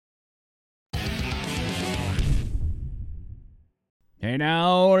Hey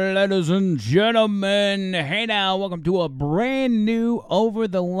now, ladies and gentlemen. Hey now, welcome to a brand new Over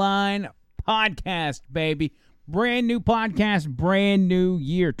the Line podcast, baby. Brand new podcast, brand new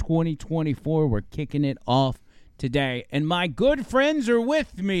year 2024. We're kicking it off today. And my good friends are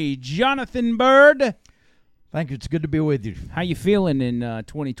with me. Jonathan Bird. Thank you. It's good to be with you. How you feeling in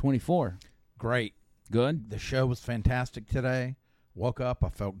 2024? Great. Good? The show was fantastic today. Woke up. I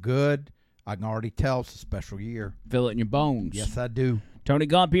felt good. I can already tell it's a special year. Feel it in your bones. Yes, I do. Tony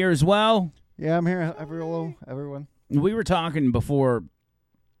Gump here as well. Yeah, I'm here. Hello, everyone. We were talking before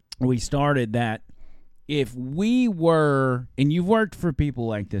we started that if we were, and you've worked for people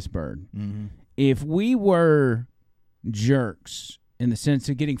like this, Bird, if we were jerks in the sense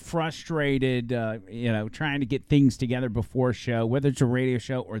of getting frustrated, trying to get things together before a show, whether it's a radio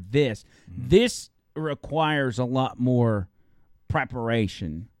show or this requires a lot more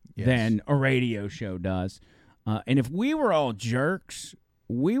preparation than a radio show does. And if we were all jerks,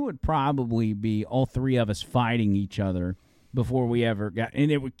 we would probably be, all three of us, fighting each other before we ever got,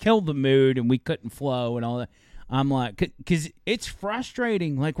 and it would kill the mood and we couldn't flow and all that. I'm like, because it's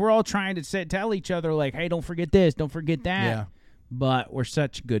frustrating. Like, we're all trying to tell each other, like, hey, don't forget this, don't forget that. Yeah. But we're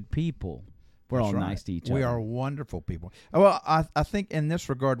such good people. We're all nice to each other. We are wonderful people. Well, I think in this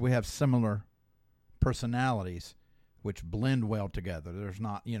regard we have similar personalities which blend well together. There's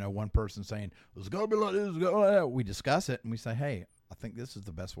not, one person saying, it's going to be like this, it's gonna be like that. We discuss it, and we say, hey, I think this is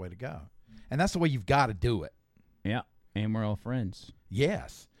the best way to go. And that's the way you've got to do it. Yeah, and we're all friends.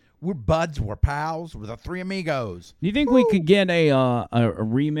 Yes. We're buds, we're pals, we're the three amigos. Do you think we could get a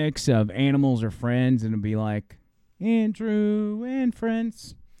remix of Animals Are Friends, and it'd be like, Andrew and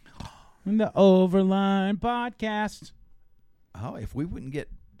Friends, and the Overline podcast? Oh, if we wouldn't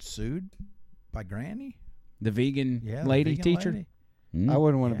get sued by Granny? The vegan lady teacher? Lady. I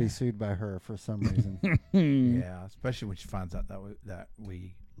wouldn't want to be sued by her for some reason. Yeah, especially when she finds out that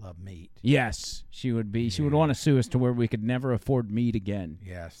we love meat. Yes, she would be. She would want to sue us to where we could never afford meat again.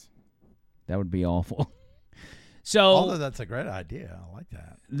 Yes. That would be awful. So, although that's a great idea. I like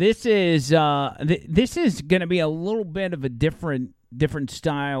that. This is this is going to be a little bit of a different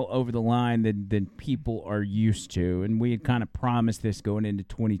style over the line than people are used to. And we had kind of promised this going into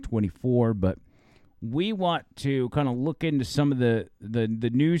 2024, but we want to kind of look into some of the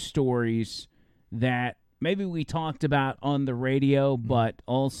news stories that maybe we talked about on the radio, but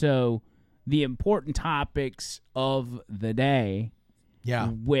also the important topics of the day. Yeah.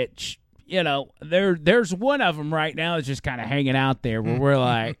 Which, there's one of them right now that's just kind of hanging out there where we're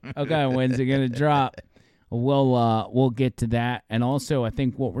like, okay, when's it going to drop? We'll get to that. And also, I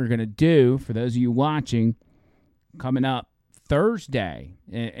think what we're going to do, for those of you watching, coming up Thursday,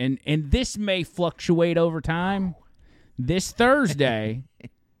 and this may fluctuate over time. This Thursday,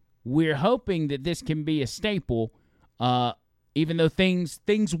 we're hoping that this can be a staple, even though things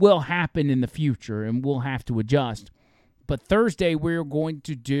will happen in the future and we'll have to adjust. But Thursday, we're going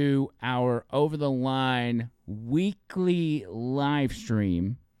to do our Over the Line weekly live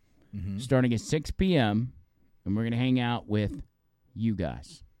stream starting at 6 p.m., and we're going to hang out with you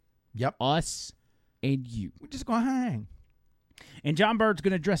guys. Yep. Us and you. We're just going to hang. And John Bird's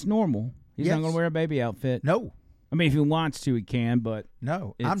going to dress normal. He's not going to wear a baby outfit. No. I mean, if he wants to, he can, but...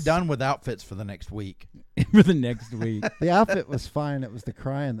 No. I'm done with outfits for the next week. For the next week. The outfit was fine. It was the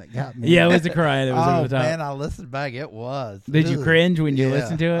crying that got me. Yeah, it was the crying that was over the top. Man, I listened back. It was. Did you cringe when you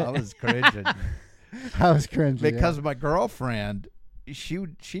listened to it? I was cringing. I was cringing. Because my girlfriend, she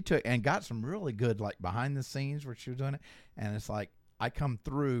took and got some really good, like, behind the scenes where she was doing it. And it's like, I come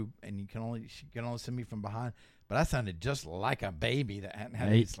through, and she can only see me from behind. But I sounded just like a baby that hadn't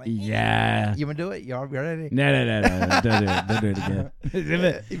had it. Like, yeah. You want to do it? You all ready? No. Don't do it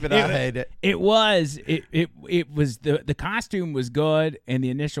again. Even I hate it. It was the costume was good and the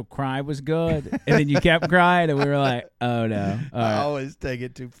initial cry was good. And then you kept crying and we were like, oh no. I always take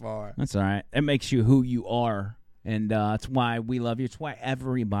it too far. That's all right. It makes you who you are. And that's why we love you. It's why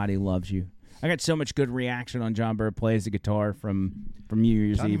everybody loves you. I got so much good reaction on John Bird Plays the Guitar from New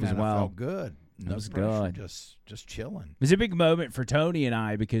Year's Eve as well. I felt good. That was good. Just chilling. It was a big moment for Tony and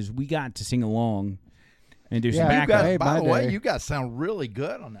I because we got to sing along and do some backup. By the way, you guys sound really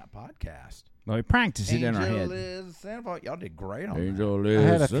good on that podcast. Well, we practiced it in our head. Y'all did great on that. I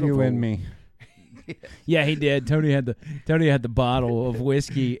had a few in me. Yeah, he did. Tony had the bottle of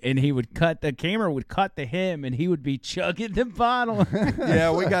whiskey, and the camera would cut to him, and he would be chugging the bottle.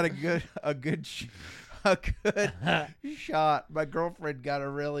 Yeah, we got a good shot. My girlfriend got a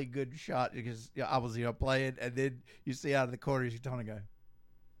really good shot because I was playing, and then you see out of the corner, you see Tony go,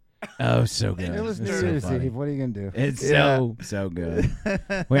 Oh, so good. It was New It's so Year's funny. Eve. What are you gonna do? It's so good.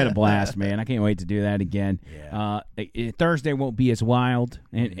 We had a blast, man. I can't wait to do that again. Yeah. Thursday won't be as wild.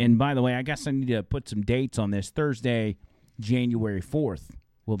 And by the way, I guess I need to put some dates on this. Thursday, January 4th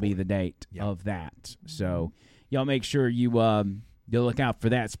will be the date of that. So y'all make sure you look out for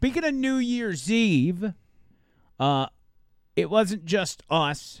that. Speaking of New Year's Eve, it wasn't just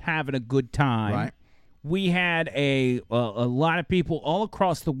us having a good time. Right. We had a lot of people all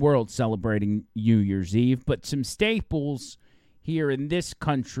across the world celebrating New Year's Eve, but some staples here in this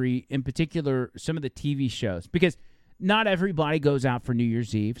country, in particular, some of the TV shows, because not everybody goes out for New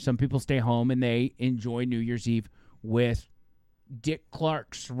Year's Eve. Some people stay home and they enjoy New Year's Eve with Dick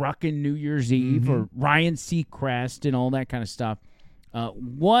Clark's Rockin' New Year's Eve or Ryan Seacrest and all that kind of stuff.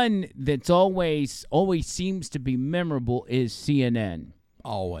 One that's always seems to be memorable is CNN.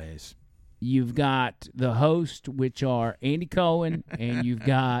 Always. You've got the host, which are Andy Cohen, and you've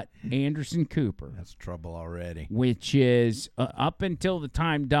got Anderson Cooper. That's trouble already. Which is, up until the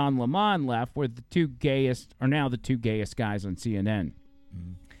time Don Lemon left, were the two gayest guys on CNN.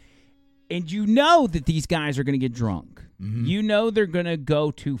 Mm. And you know that these guys are going to get drunk. Mm-hmm. You know they're going to go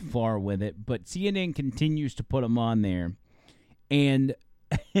too far with it, but CNN continues to put them on there. And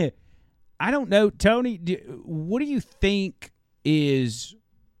I don't know, Tony, what do you think is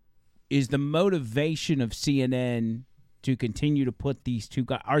the motivation of CNN to continue to put these two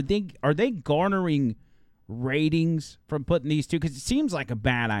guys? Are they garnering ratings from putting these two? Because it seems like a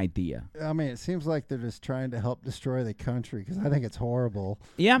bad idea. I mean, it seems like they're just trying to help destroy the country because I think it's horrible.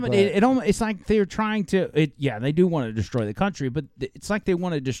 Yeah, but it's like they're trying to. They do want to destroy the country, but it's like they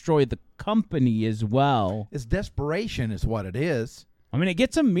want to destroy the company as well. It's desperation, is what it is. I mean, it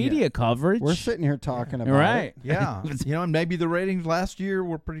gets some media coverage. We're sitting here talking about it. Yeah. And maybe the ratings last year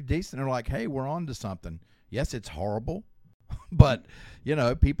were pretty decent. They're like, hey, we're on to something. Yes, it's horrible, but,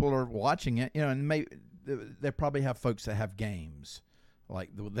 people are watching it, and maybe they probably have folks that have games.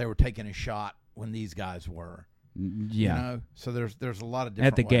 Like they were taking a shot when these guys were. Yeah. So there's a lot of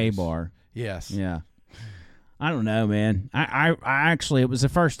different at the gay ways. bar. Yes. Yeah. I don't know, man. I actually, it was the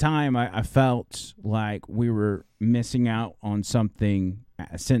first time I felt like we were missing out on something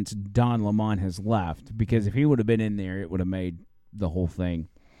since Don Lemon has left, because if he would have been in there, it would have made the whole thing.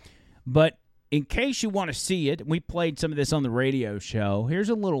 But in case you want to see it, we played some of this on the radio show. Here's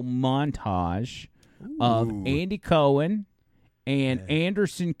a little montage of Andy Cohen and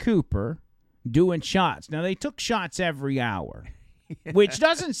Anderson Cooper doing shots. Now, they took shots every hour. Which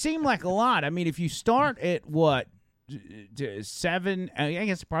doesn't seem like a lot. I mean, if you start at 7, I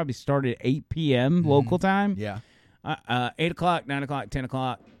guess it probably started at 8 p.m. local time. Yeah. 8 o'clock, 9 o'clock, 10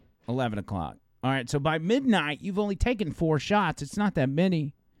 o'clock, 11 o'clock. All right, so by midnight, you've only taken 4 shots. It's not that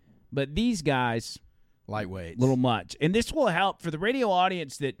many. But these guys, lightweights, little much. And this will help for the radio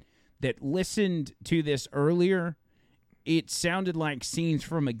audience that listened to this earlier. It sounded like scenes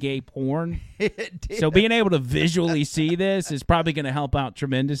from a gay porn. It did. So being able to visually see this is probably going to help out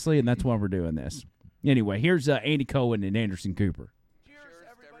tremendously, and that's why we're doing this. Anyway, here's Andy Cohen and Anderson Cooper. Cheers,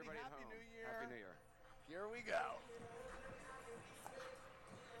 everybody. Happy New Year. Happy New Year. Here we go.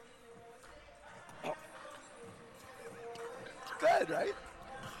 Oh. Good, right?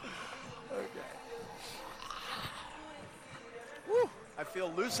 Okay. Woo. I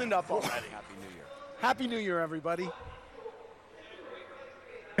feel loosened up already. Happy New Year. Happy New Year, everybody.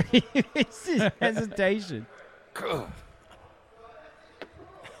 It's his hesitation.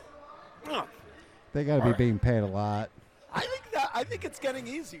 They got to be being paid a lot. I think it's getting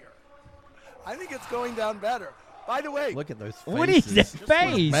easier. I think it's going down better. By the way, look at those faces. What is that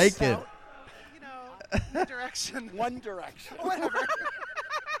face? Make it. One direction. One direction. Whatever.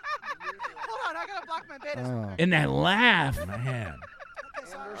 Hold on, I gotta block my beta. Oh. And that laugh. Man.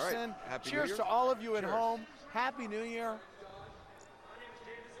 Anderson, All right. Happy New cheers Year. to all of you at home. Happy New Year.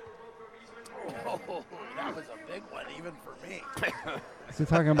 Oh, that was a big one, even for me. Is he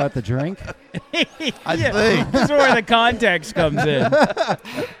talking about the drink? I think. This is where the context comes in.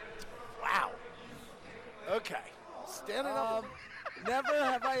 Wow. Okay. Standing up. Never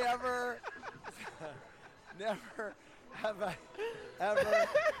have I ever. Never have I ever.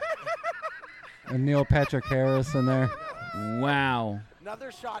 And Neil Patrick Harris in there. Wow.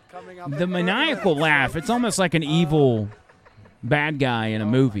 Another shot coming up. The maniacal laugh. It's almost like an evil bad guy in a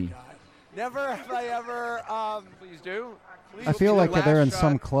movie. Never have I ever. Please do. I feel like Last they're in shot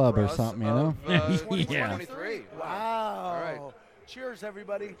some club for or us something, of, Yeah. 2023. Wow. All right. Cheers,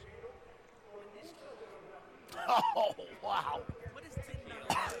 everybody. Oh, wow. What is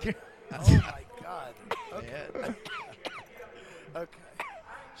Oh, my God. Okay. Okay.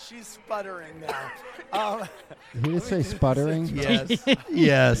 She's sputtering now. Did he just say sputtering? Yes.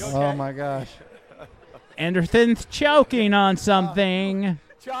 Yes. Oh my gosh. Anderson's choking on something.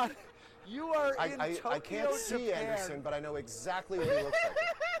 John, you are in I Tokyo, can't see Japan. Anderson, but I know exactly what he looks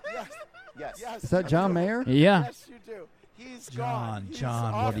like. Yes. Is that John Mayer? Yeah. Yes, you do. He's gone. He's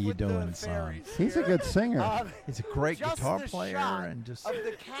John, off what are you with the doing, son? fairies He's a here. good singer. He's a great Just guitar the player shot and just of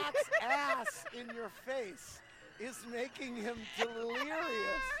the cat's ass in your face is making him delirious.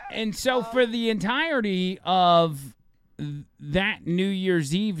 And so for the entirety of that New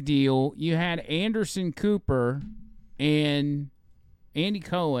Year's Eve deal, you had Anderson Cooper and Andy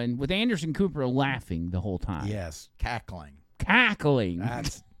Cohen, with Anderson Cooper laughing the whole time. cackling. Cackling.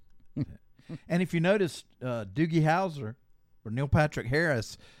 That's and if you notice, Doogie Howser or Neil Patrick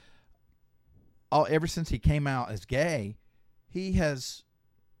Harris, ever since he came out as gay, he has.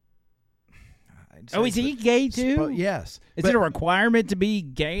 Oh, is he gay too? Yes. Is it a requirement to be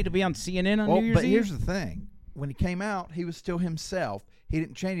gay to be on CNN on New Year's but Eve? here's the thing: when he came out, he was still himself. He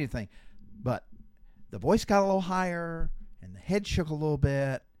didn't change anything, but the voice got a little higher and the head shook a little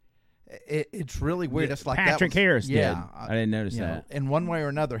bit. It's really weird. It's like Patrick Harris did. Yeah, I didn't notice that. In one way or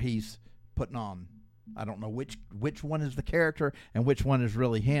another, he's putting on. I don't know which one is the character and which one is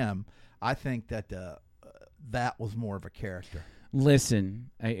really him. I think that that was more of a character. Listen,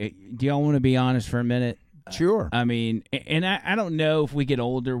 do y'all want to be honest for a minute? Sure. I mean, and I don't know if we get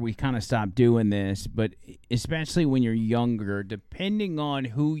older, we kind of stop doing this, but especially when you're younger, depending on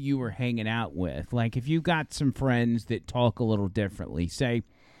who you were hanging out with. Like if you've got some friends that talk a little differently, say,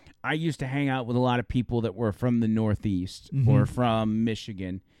 I used to hang out with a lot of people that were from the Northeast or from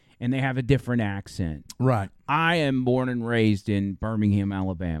Michigan, and they have a different accent. Right. I am born and raised in Birmingham,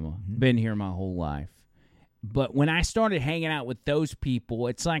 Alabama. Been here my whole life. But when I started hanging out with those people,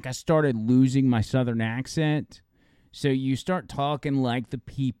 it's like I started losing my Southern accent. So you start talking like the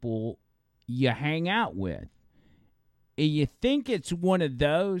people you hang out with. And you think it's one of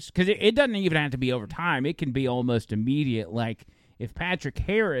those, because it doesn't even have to be over time. It can be almost immediate. Like if Patrick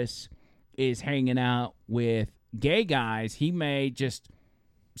Harris is hanging out with gay guys, he may just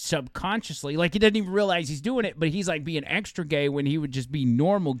subconsciously, like he doesn't even realize he's doing it, but he's like being extra gay when he would just be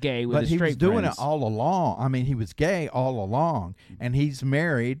normal gay with But his he straight was doing friends. it all along. I mean, he was gay all along, and he's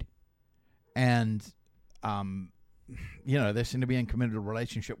married, and they seem to be in a committed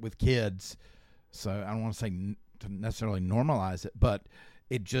relationship with kids. So I don't want to say to necessarily normalize it, but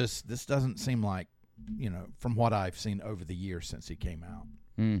this doesn't seem like, from what I've seen over the years since he came out,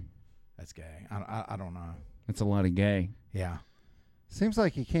 that's gay. I don't know. That's a lot of gay. Yeah. Seems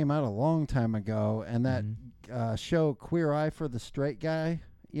like he came out a long time ago, and that show Queer Eye for the Straight Guy,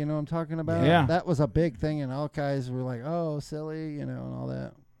 you know what I'm talking about? Yeah. That was a big thing, and all guys were like, oh, silly, and all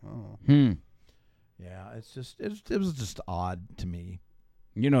that. Oh. Yeah, it was just odd to me.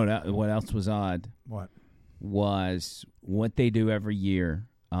 You know what else was odd? What? Was what they do every year.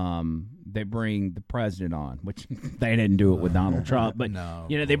 They bring the president on, which they didn't do it with Donald Trump, but No,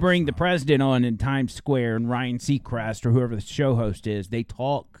 they bring the president on in Times Square, and Ryan Seacrest or whoever the show host is, they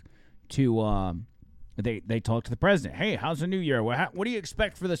talk to they talk to the president. Hey, how's the new year? What do you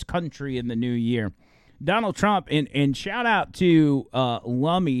expect for this country in the new year? Donald Trump, and shout out to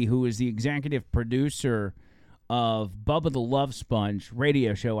Lummy, who is the executive producer of Bubba the Love Sponge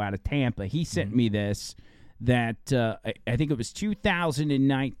radio show out of Tampa. He sent me this. That I think it was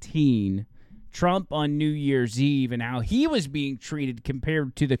 2019, Trump on New Year's Eve, and how he was being treated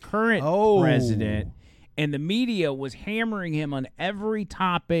compared to the current president. And the media was hammering him on every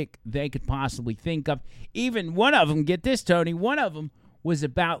topic they could possibly think of. Even one of them, get this, Tony, one of them was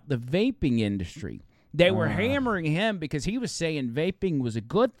about the vaping industry. They were hammering him because he was saying vaping was a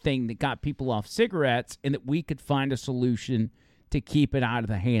good thing that got people off cigarettes and that we could find a solution to keep it out of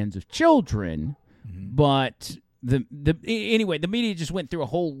the hands of children. But anyway, the media just went through a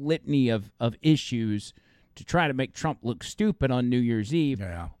whole litany of issues to try to make Trump look stupid on New Year's Eve.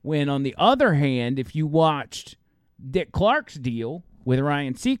 Yeah. When, on the other hand, if you watched Dick Clark's deal with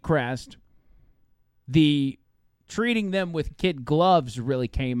Ryan Seacrest, the treating them with kid gloves really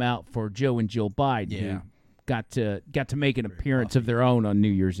came out for Joe and Jill Biden, who got to make an appearance of their own on New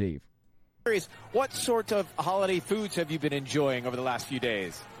Year's Eve. What sort of holiday foods have you been enjoying over the last few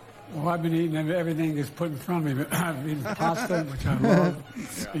days? Well, I've been eating everything that's put in front of me. I've been eating pasta, which I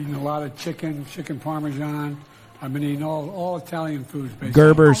love. Eating a lot of chicken Parmesan. I've been eating all Italian foods, basically.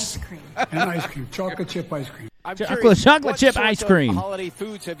 Gerber's. And ice cream, chocolate chip ice cream. Chocolate chip ice cream. What holiday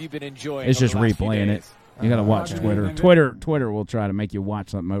foods have you been enjoying? It's just over the last few replaying it. days? You got to watch Twitter. Twitter will try to make you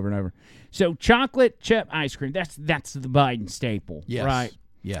watch something over and over. So chocolate chip ice cream. That's the Biden staple, Yes. right?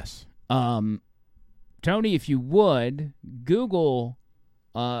 Yes. Tony, if you would Google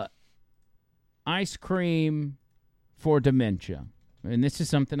ice cream for dementia. And this is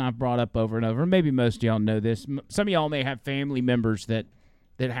something I've brought up over and over. Maybe most of y'all know this. Some of y'all may have family members that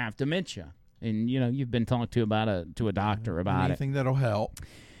have dementia. And, you've been talked to a doctor about Anything that'll help.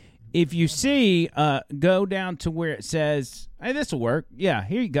 If you see, go down to where it says, hey, this will work. Yeah,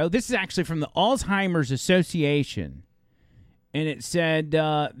 here you go. This is actually from the Alzheimer's Association. And it said,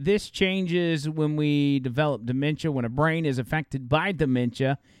 this changes when we develop dementia. When a brain is affected by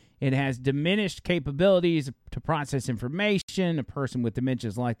dementia, it has diminished capabilities to process information. A person with dementia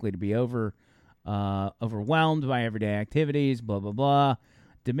is likely to be overwhelmed by everyday activities, blah, blah, blah.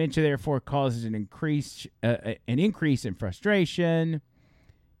 Dementia, therefore, causes an increase in frustration.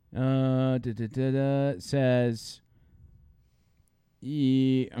 It says,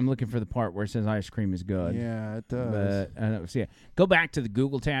 I'm looking for the part where it says ice cream is good. Yeah, it does. But I don't see it. Go back to the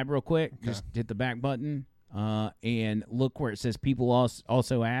Google tab real quick. Okay. Just hit the back button and look where it says people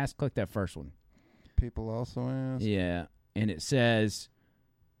also ask. Click that first one. People also ask? Yeah, and it says,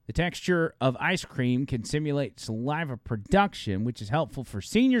 the texture of ice cream can simulate saliva production, which is helpful for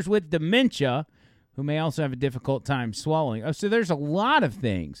seniors with dementia who may also have a difficult time swallowing. Oh, so there's a lot of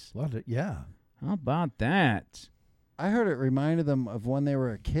things. Yeah. How about that? I heard it reminded them of when they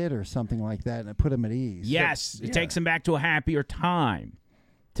were a kid or something like that, and it put them at ease. Yes, it takes them back to a happier time.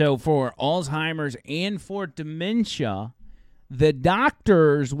 So for Alzheimer's and for dementia, the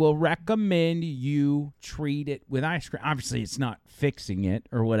doctors will recommend you treat it with ice cream. Obviously, it's not fixing it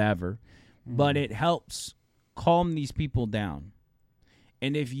or whatever, but it helps calm these people down.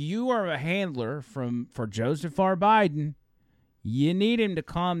 And if you are a handler for Joseph R. Biden, you need him to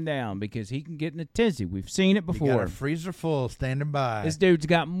calm down because he can get in a tizzy. We've seen it before. You got a freezer full standing by. This dude's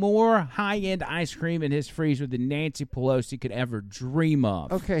got more high-end ice cream in his freezer than Nancy Pelosi could ever dream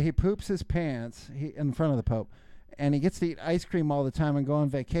of. Okay, he poops his pants in front of the Pope, and he gets to eat ice cream all the time and go on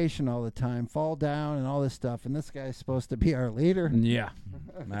vacation all the time, fall down and all this stuff, and this guy's supposed to be our leader? Yeah,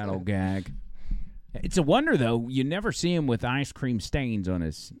 that old gag. It's a wonder, though, you never see him with ice cream stains on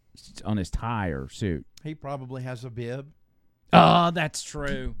his tie or suit. He probably has a bib. Oh, that's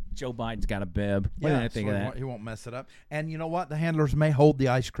true. Joe Biden's got a bib. What did I think of that? He won't mess it up. And you know what? The handlers may hold the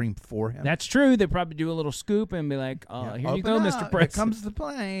ice cream for him. That's true. They probably do a little scoop and be like, here you go, Mr. President. Here comes the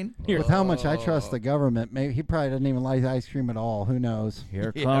plane. With how much I trust the government, maybe he probably doesn't even like ice cream at all. Who knows?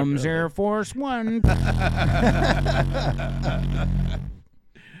 Here comes Air Force One.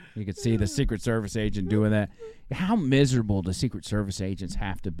 You could see the Secret Service agent doing that. How miserable do Secret Service agents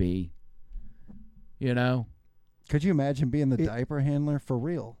have to be? Could you imagine being the diaper handler for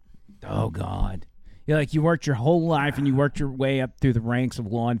real? Oh, God. You worked your whole life and you worked your way up through the ranks of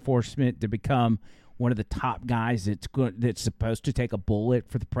law enforcement to become one of the top guys that's supposed to take a bullet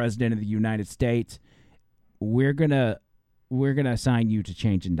for the President of the United States. We're gonna assign you to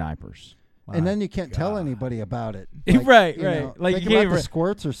changing diapers. And then you can't tell anybody about it. Right. Like think about the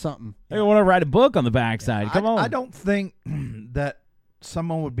squirts or something. They want to write a book on the backside. Come on. I don't think that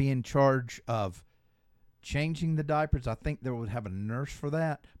someone would be in charge of changing the diapers. I think they would have a nurse for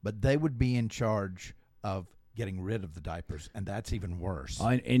that, but they would be in charge of getting rid of the diapers, and that's even worse.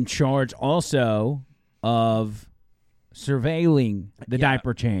 In charge also of surveilling the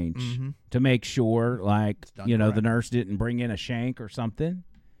diaper change to make sure, the nurse didn't bring in a shank or something.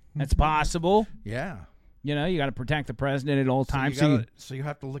 That's possible. Yeah. You got to protect the president at all times. So you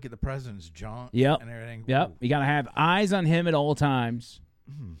have to look at the president's junk and everything. Yep. You got to have eyes on him at all times.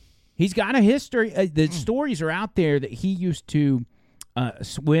 He's got a history. The stories are out there that he used to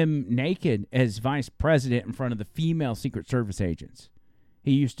swim naked as vice president in front of the female Secret Service agents.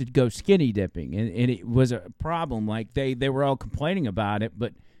 He used to go skinny dipping, and it was a problem. They were all complaining about it,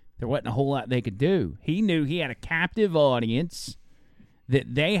 but there wasn't a whole lot they could do. He knew he had a captive audience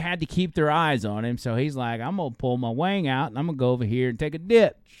that they had to keep their eyes on him, so he's like, I'm going to pull my wang out, and I'm going to go over here and take a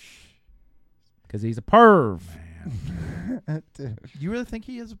dip because he's a perv. You really think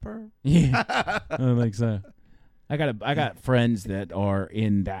he is a perv? Yeah, I think so. I got friends that are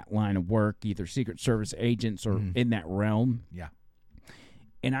in that line of work, either Secret Service agents or in that realm. Yeah.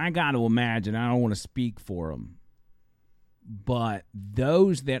 And I got to imagine, I don't want to speak for them, but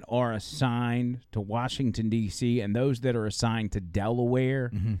those that are assigned to Washington, D.C., and those that are assigned to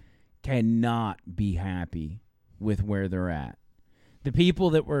Delaware cannot be happy with where they're at. The people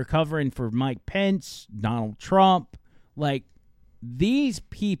that were covering for Mike Pence, Donald Trump, these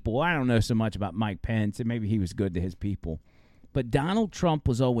people, I don't know so much about Mike Pence, and maybe he was good to his people, but Donald Trump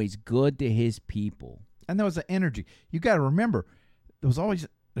was always good to his people. And there was an energy. You got to remember, there's always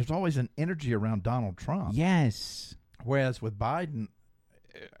an energy around Donald Trump. Yes. Whereas with Biden,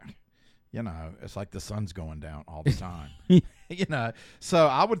 it's like the sun's going down all the time. You know, so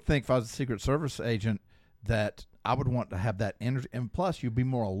I would think if I was a Secret Service agent that I would want to have that energy, and plus you'd be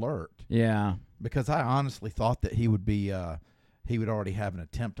more alert. Yeah, because I honestly thought that he would be, he would already have an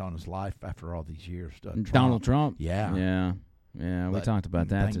attempt on his life after all these years. Donald Trump. Yeah. Yeah. We But talked about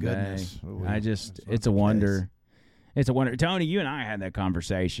that thank today. goodness. It's a wonder. It's a wonder. Tony, you and I had that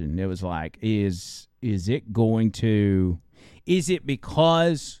conversation. It was like, is it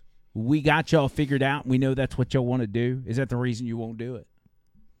because we got y'all figured out and we know that's what y'all want to do? Is that the reason you won't do it?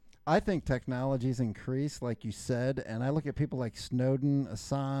 I think technology's increased, like you said, and I look at people like Snowden,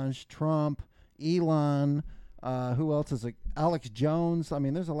 Assange, Trump, Elon, who else is it? Alex Jones. I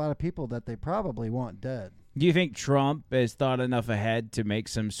mean, there's a lot of people that they probably want dead. Do you think Trump has thought enough ahead to make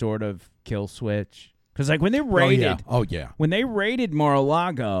some sort of kill switch? Because like when they raided, when they raided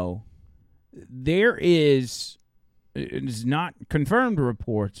Mar-a-Lago, there is, it's not confirmed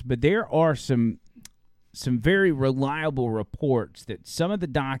reports, but there are some very reliable reports that some of the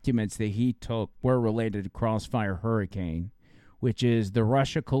documents that he took were related to Crossfire Hurricane, which is the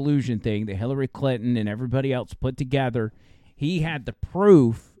Russia collusion thing that Hillary Clinton and everybody else put together. He had the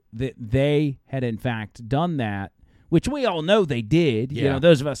proof that they had, in fact, done that, which we all know they did. Yeah. You know,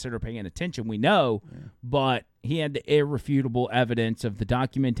 those of us that are paying attention, we know. Yeah. But he had the irrefutable evidence of the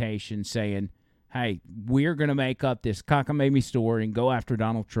documentation saying, hey, we're going to make up this cockamamie story and go after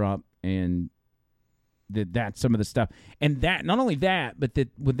Donald Trump, and that's some of the stuff. And that, not only that, but that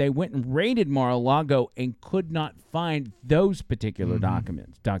when they went and raided Mar-a-Lago and could not find those particular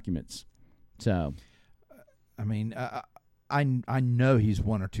documents. So, I mean, I know he's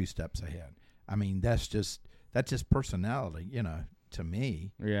one or two steps ahead. I mean, that's just personality, you know, to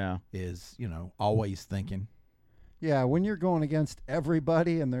me. Yeah. Is, you know, always thinking. Yeah, when you're going against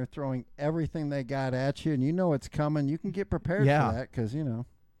everybody and they're throwing everything they got at you and you know it's coming, you can get prepared for that because, you know.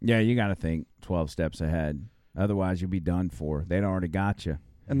 Yeah, you got to think 12 steps ahead. Otherwise, you'll be done for. They'd already got you.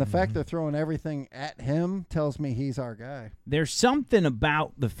 And the fact they're throwing everything at him tells me he's our guy. There's something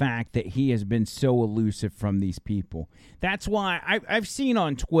about the fact that he has been so elusive from these people. That's why I've seen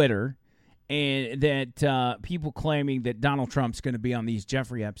on Twitter and that people claiming that Donald Trump's going to be on these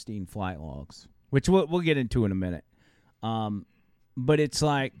Jeffrey Epstein flight logs, which we'll get into in a minute. But it's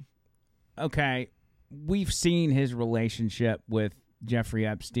like, okay, we've seen his relationship with Jeffrey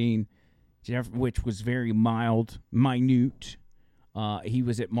Epstein, which was very minute. He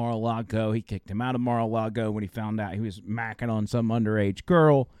was at Mar-a-Lago. He kicked him out of Mar-a-Lago when he found out he was macking on some underage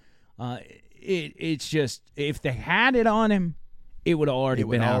girl. It's just, if they had it on him, it would have already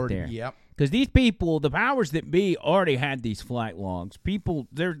been out there. Yep. Because these people, the powers that be, already had these flight logs. People,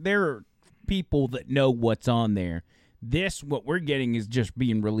 there are people that know what's on there. This, what we're getting, is just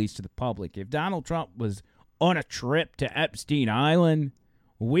being released to the public. If Donald Trump was on a trip to Epstein Island,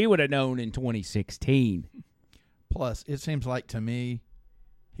 we would have known in 2016. Plus, it seems like to me,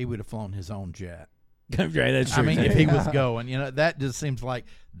 he would have flown his own jet. Right, that's true. I mean, if he was going, you know, that just seems like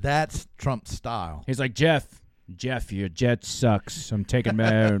that's Trump's style. He's like, Jeff, your jet sucks. I'm taking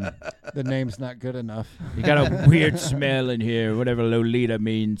my own. The name's not good enough. You got a weird smell in here, whatever Lolita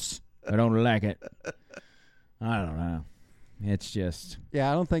means. I don't like it. I don't know. It's just...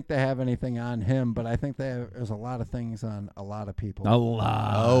 Yeah, I don't think they have anything on him, but I think there's a lot of things on a lot of people. A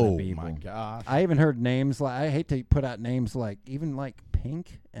lot of people. Oh, my God. I even heard names like... I hate to put out names like... Even like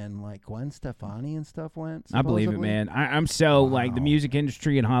Pink and like Gwen Stefani and stuff went, supposedly. I believe it, man. I'm so... Like, the music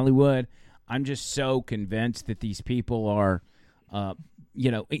industry in Hollywood, I'm just so convinced that these people are...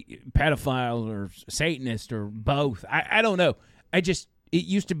 you know, pedophiles or Satanists or both. I don't know. It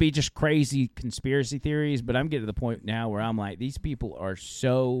used to be just crazy conspiracy theories, but I'm getting to the point now where I'm like, these people are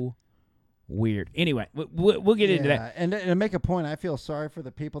so weird. Anyway, we'll get into that. And to make a point, I feel sorry for the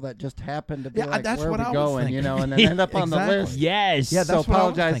people that just happen to be like, that's where what are we I was going, thinking. you know, and then end up on the list. Yes. Yeah, so that's what I was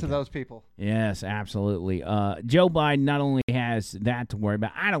apologize to thinking. those people. Yes, absolutely. Joe Biden not only has that to worry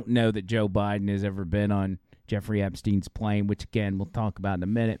about, I don't know that Joe Biden has ever been on Jeffrey Epstein's plane, which, again, we'll talk about in a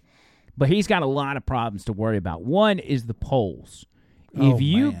minute. But he's got a lot of problems to worry about. One is the polls. If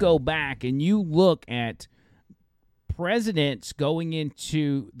you go back and you look at presidents going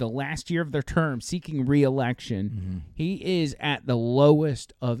into the last year of their term seeking re-election, he is at the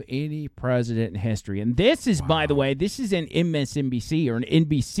lowest of any president in history. And this is, by the way, this is an MSNBC or an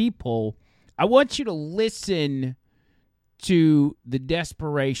NBC poll. I want you to listen to the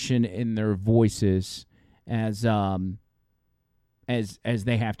desperation in their voices as as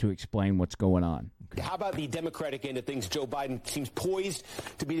they have to explain what's going on. How about the Democratic end of things? Joe Biden seems poised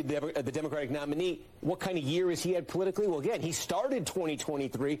to be the Democratic nominee. What kind of year has he had politically? Well, again, he started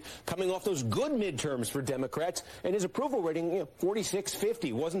 2023 coming off those good midterms for Democrats, and his approval rating,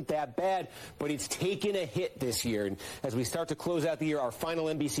 46-50, wasn't that bad, but it's taken a hit this year. And as we start to close out the year, our final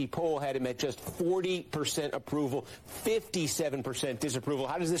NBC poll had him at just 40% approval, 57% disapproval.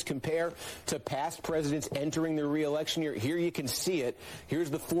 How does this compare to past presidents entering their re-election year? Here you can see it. Here's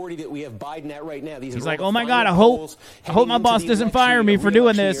the 40 that we have Biden at right now. He's like, oh my God, I hope my boss doesn't fire me for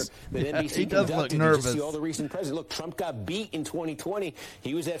doing this. He does look nervous. See all the recent presidents. Look, Trump got beat in 2020.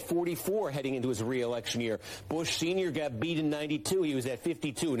 He was at 44 heading into his re-election year. Bush Sr. got beat in 92. He was at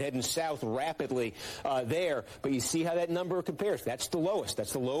 52 and heading south rapidly there. But you see how that number compares. That's the lowest.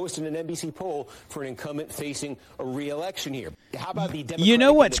 That's the lowest in an NBC poll for an incumbent facing a re-election here. How about the Democratic? You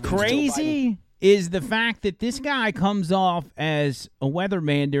know what's crazy? Is the fact that this guy comes off as a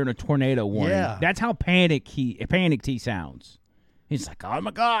weatherman during a tornado warning. Yeah. That's how panicked he sounds. He's like, oh, my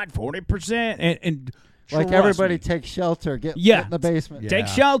God, 40%. And like everybody take shelter. Get in the basement. Yeah. Take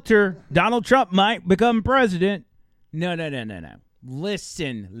shelter. Donald Trump might become president. No.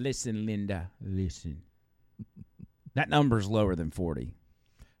 Listen, Linda. Listen. That number's lower than 40.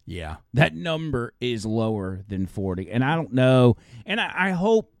 Yeah. That number is lower than 40. And I don't know. And I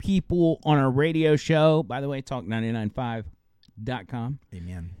hope people on our radio show, by the way, talk995.com.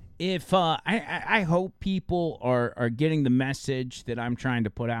 Amen. If I hope people are getting the message that I'm trying to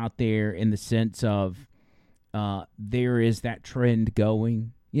put out there in the sense of there is that trend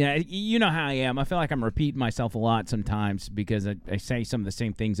going. Yeah, you know how I am. I feel like I'm repeating myself a lot sometimes because I say some of the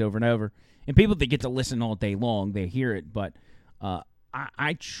same things over and over. And people that get to listen all day long, they hear it. But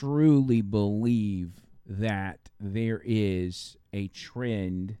I truly believe that there is a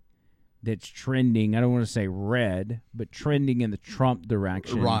trend that's trending. I don't want to say red, but trending in the Trump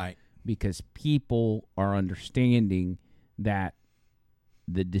direction. Right. Because people are understanding that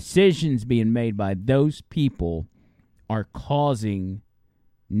the decisions being made by those people are causing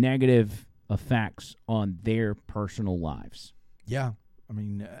negative effects on their personal lives. Yeah. I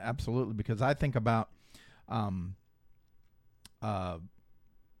mean, absolutely. Because I think about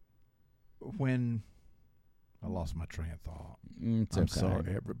when I lost my train of thought. I'm okay.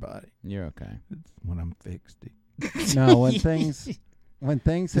 sorry, everybody. You're okay. It's when I'm fixed. No, when things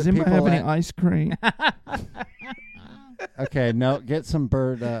Does anybody have any ice cream? Okay, no, get some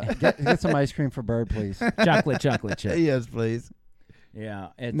bird. Get some ice cream for Bird, please. Chocolate chip. Yes, please. Yeah.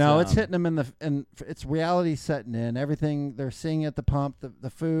 It's hitting them and it's reality setting in. Everything they're seeing at the pump, the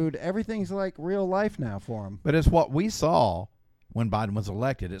food, everything's like real life now for them. But it's what we saw when Biden was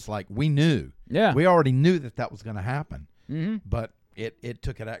elected. It's like we knew. Yeah. We already knew that was going to happen. Mm-hmm. But it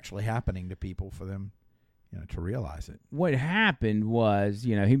took it actually happening to people for them, to realize it. What happened was,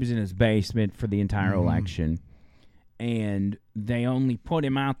 he was in his basement for the entire election, and they only put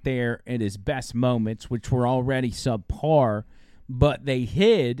him out there at his best moments, which were already subpar, but they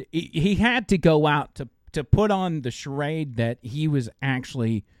hid. He had to go out to put on the charade that he was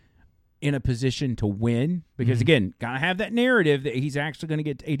actually in a position to win, because, again, got to have that narrative that he's actually going to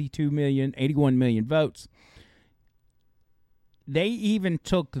get 81 million votes. They even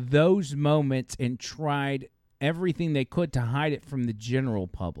took those moments and tried everything they could to hide it from the general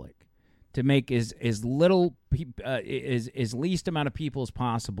public, to make as least amount of people as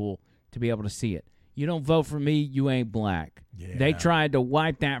possible to be able to see it. You don't vote for me, you ain't black. Yeah. They tried to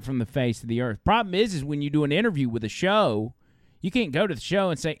wipe that from the face of the earth. Problem is when you do an interview with a show, you can't go to the show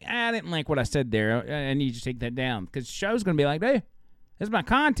and say, I didn't like what I said there. I need you to take that down. Because the show's going to be like, hey, that's my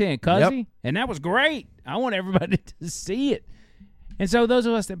content, cuzzy. Yep. And that was great. I want everybody to see it. And so those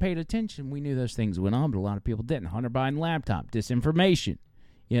of us that paid attention, we knew those things went on, but a lot of people didn't. Hunter Biden laptop, disinformation,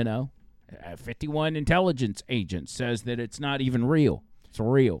 51 intelligence agents says that it's not even real. It's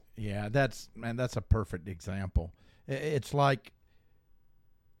real. Yeah, that's a perfect example. It's like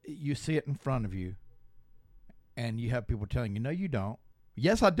you see it in front of you, and you have people telling you, no, you don't.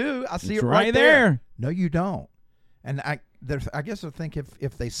 Yes, I do. I see it's it right there. there. No, you don't. And I guess I think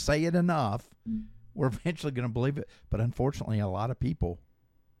if they say it enough, we're eventually going to believe it. But unfortunately, a lot of people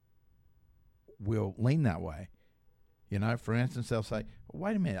will lean that way. For instance, they'll say,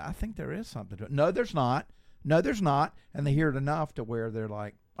 wait a minute, I think there is something to it. No, there's not. No, there's not. And they hear it enough to where they're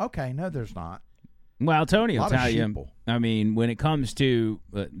like, okay, no, there's not. Well, Tony will tell you, I mean, when it comes to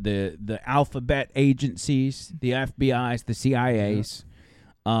the alphabet agencies, the FBIs, the CIAs,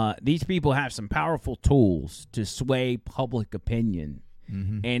 these people have some powerful tools to sway public opinion.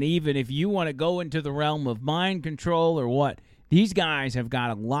 Mm-hmm. And even if you want to go into the realm of mind control or what, these guys have got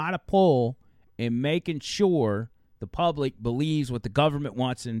a lot of pull in making sure the public believes what the government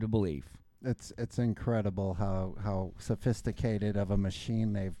wants them to believe. It's incredible how sophisticated of a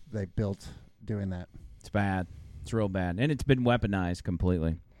machine they've built doing that. It's bad. It's real bad. And it's been weaponized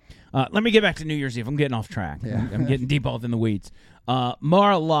completely. Let me get back to New Year's Eve. I'm getting off track. Yeah. I'm getting deep off in the weeds.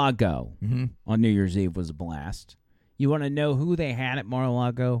 Mar-a-Lago on New Year's Eve was a blast. You want to know who they had at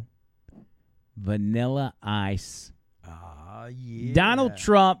Mar-a-Lago? Vanilla Ice. Yeah. Donald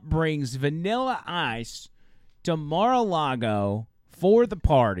Trump brings Vanilla Ice to Mar-a-Lago for the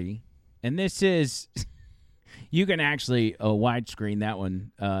party. And this is, you can actually widescreen that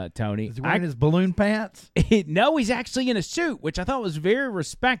one, Tony. Is he wearing his balloon pants? No, he's actually in a suit, which I thought was very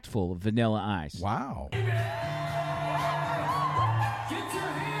respectful of Vanilla Ice. Wow. Get your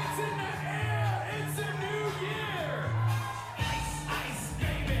hands in the air. It's a new year. Ice, ice,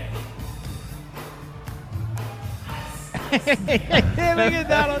 baby. Look at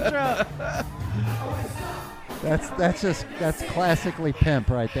Donald Trump. That's classically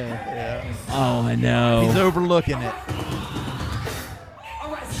pimp right there. Yeah. Oh, I know. He's overlooking it.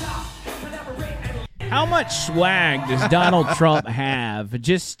 How much swag does Donald Trump have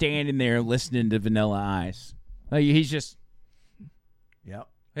just standing there listening to Vanilla Ice? Like, he's just... Yep.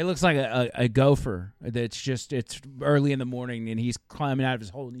 He looks like a gopher that's just, it's early in the morning and he's climbing out of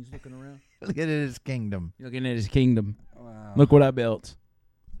his hole and he's looking around. Look at his kingdom. Looking at his kingdom. Wow. Look what I built.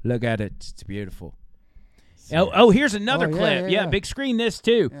 Look at it. It's beautiful. Oh, here's another clip. Yeah, big screen this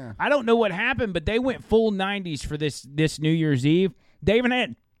too. Yeah. I don't know what happened, but they went full 90s for this New Year's Eve. They even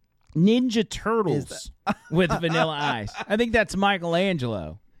had Ninja Turtles with Vanilla Ice. I think that's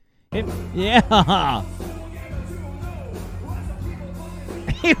Michelangelo. Yeah.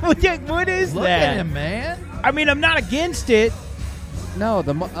 What is Look that? at him, man. I mean, I'm not against it. No,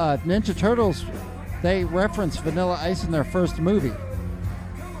 the Ninja Turtles, they reference Vanilla Ice in their first movie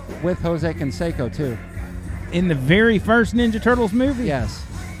with Jose Canseco too. In the very first Ninja Turtles movie? Yes.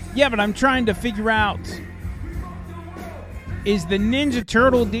 Yeah, but I'm trying to figure out, is the Ninja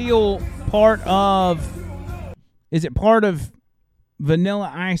Turtle deal part of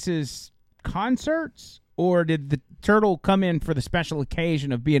Vanilla Ice's concerts? Or did the turtle come in for the special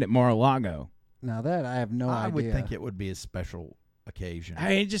occasion of being at Mar-a-Lago? Now that I have no idea. I would think it would be a special occasion.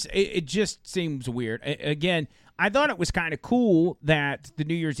 It just seems weird. Again, I thought it was kind of cool that the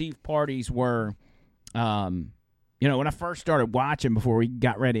New Year's Eve parties were... when I first started watching before we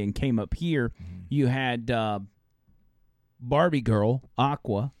got ready and came up here, you had Barbie Girl,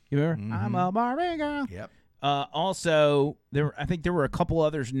 Aqua. You remember? I'm a Barbie Girl. Yep. Also, I think there were a couple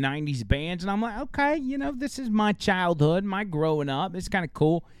others 90s bands, and I'm like, okay, this is my childhood, my growing up. It's kind of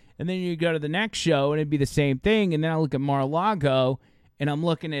cool. And then you go to the next show, and it'd be the same thing. And then I look at Mar-a-Lago, and I'm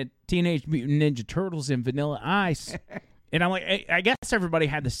looking at Teenage Mutant Ninja Turtles and Vanilla Ice. And I'm like, I guess everybody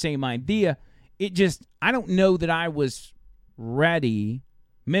had the same idea. I don't know that I was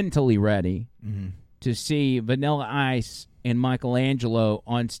mentally ready to see Vanilla Ice and Michelangelo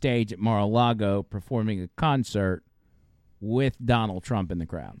on stage at Mar-a-Lago performing a concert with Donald Trump in the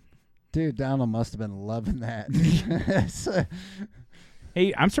crowd. Dude, Donald must have been loving that.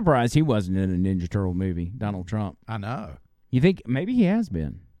 Hey, I'm surprised he wasn't in a Ninja Turtle movie, Donald Trump. I know. You think maybe he has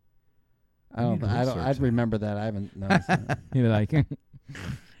been? I'd remember that. I haven't noticed that. He'd be like,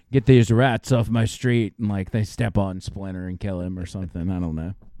 get these rats off my street, and like they step on Splinter and kill him or something. I don't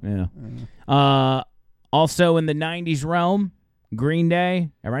know. Yeah. Also in the 90s realm, Green Day.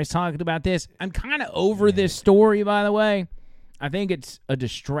 Everybody's talking about this. I'm kind of over this story, by the way. I think it's a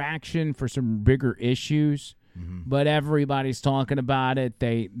distraction for some bigger issues, but everybody's talking about it.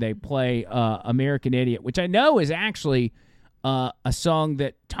 They play American Idiot, which I know is actually a song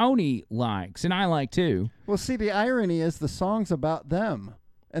that Tony likes, and I like too. Well, see, the irony is the song's about them.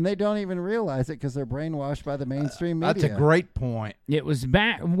 And they don't even realize it because they're brainwashed by the mainstream media. That's a great point. It was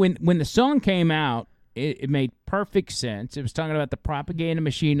back when the song came out, it made perfect sense. It was talking about the propaganda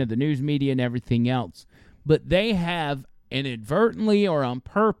machine of the news media and everything else. But they have inadvertently or on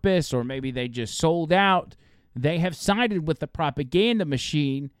purpose, or maybe they just sold out, they have sided with the propaganda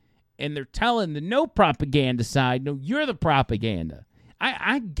machine, and they're telling the no propaganda side, no, you're the propaganda.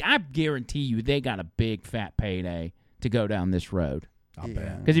 I guarantee you they got a big fat payday to go down this road. I'll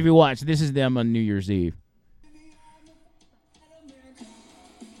bet. Because if you watch, this is them on New Year's Eve.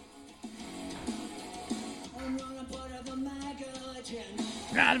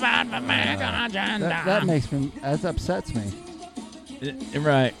 That makes me, that upsets me.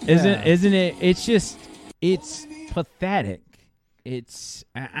 Right. Isn't it? It's pathetic.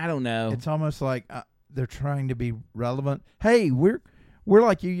 I don't know. It's almost like they're trying to be relevant. Hey, we're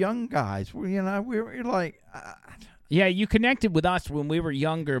like you young guys. We're like... Yeah, you connected with us when we were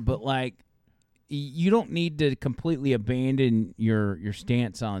younger, but like, you don't need to completely abandon your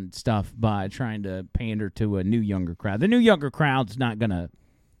stance on stuff by trying to pander to a new younger crowd. The new younger crowd's not gonna.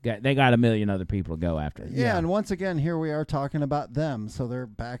 They got a million other people to go after. Yeah, and once again, here we are talking about them, so they're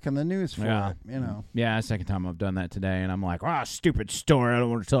back in the news for it. You know. Yeah, second time I've done that today, and I'm like, stupid story. I don't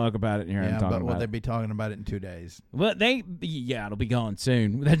want to talk about it. And here I'm talking but about will they it. be talking about it in 2 days? Well, it'll be gone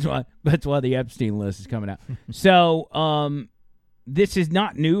soon. That's why the Epstein list is coming out. So, this is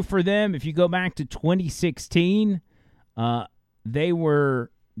not new for them. If you go back to 2016, they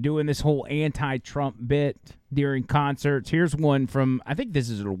were doing this whole anti-Trump bit during concerts. Here's one from, I think this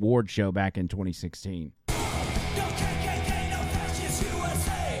is an award show back in 2016. I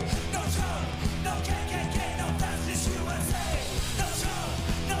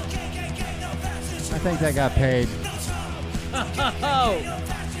think they got paid.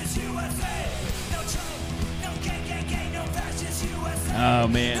 Oh,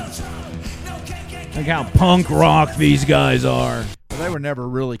 man. Look how punk rock these guys are. Well, they were never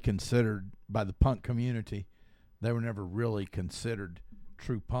really considered by the punk community. They were never really considered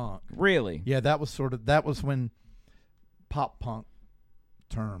true punk. Really? Yeah, that was when pop punk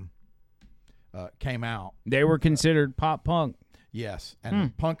term came out. They were considered pop punk. Yes, and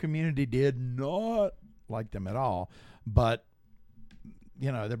the punk community did not like them at all. But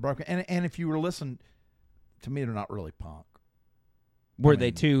they're broken. And if you were listening to me, they're not really punk. Were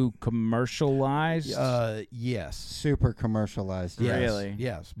they too commercialized? Yes. Super commercialized. Yes, really?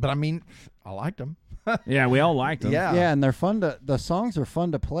 Yes. But I liked them. Yeah, we all liked them. Yeah. Yeah, and they're fun the songs are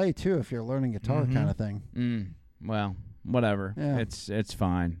fun to play too if you're learning guitar kind of thing. Well, whatever. Yeah. It's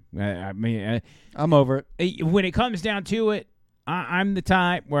fine. I mean, I'm over it. When it comes down to it, I'm the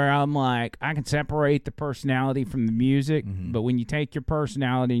type where I'm like, I can separate the personality from the music, but when you take your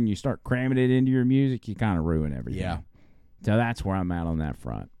personality and you start cramming it into your music, you kind of ruin everything. Yeah. So that's where I'm at on that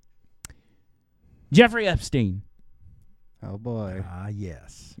front. Jeffrey Epstein. Oh, boy.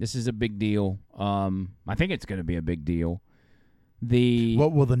 Yes. This is a big deal. I think it's going to be a big deal.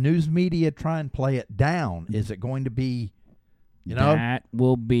 What will the news media try and play it down? Is it going to be, That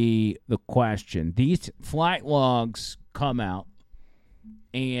will be the question. These flight logs come out,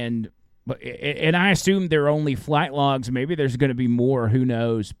 and I assume they're only flight logs. Maybe there's going to be more. Who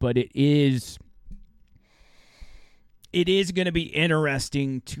knows? But it is going to be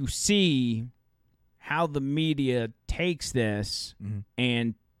interesting to see how the media takes this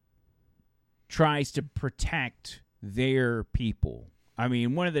and tries to protect their people. I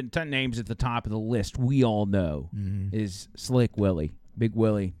mean, one of the names at the top of the list we all know is Slick Willie, Big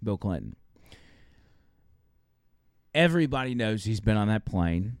Willie, Bill Clinton. Everybody knows he's been on that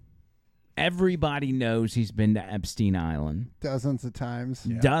plane. Everybody knows he's been to Epstein Island. Dozens of times.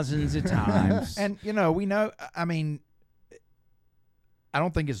 Yeah. Dozens of times. And, we know, I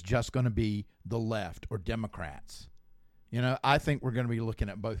don't think it's just going to be the left or Democrats. I think we're going to be looking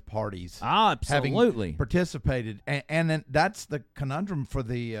at both parties. Absolutely. Having participated. And then that's the conundrum for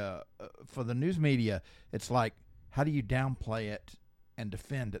the news media. It's like, how do you downplay it and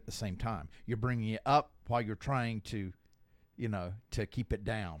defend at the same time? You're bringing it up while you're trying to, to keep it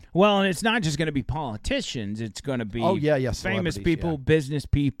down. Well, and it's not just going to be politicians. It's going to be famous people, business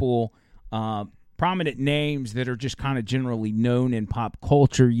people, prominent names that are just kind of generally known in pop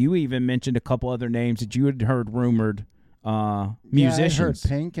culture. You even mentioned a couple other names that you had heard rumored musicians. Yeah, I heard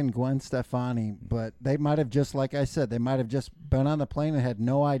Pink and Gwen Stefani, but they might have just, like I said, they might have just been on the plane and had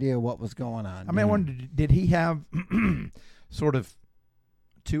no idea what was going on. I wonder, did he have sort of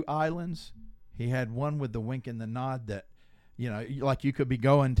two islands? He had one with the wink and the nod that, like you could be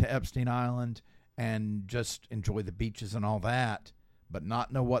going to Epstein Island and just enjoy the beaches and all that, but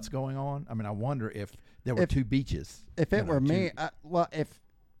not know what's going on. I wonder if there were two beaches. If it were me,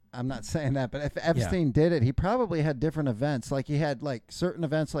 I'm not saying that, but if Epstein did it, he probably had different events. Like he had certain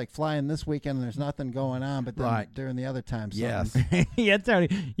events like flying this weekend and there's nothing going on, but then during the other times, yes. Yeah, Tony,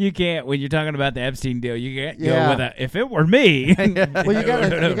 you can't, when you're talking about the Epstein deal, you can't go with a, if it were me. Well, you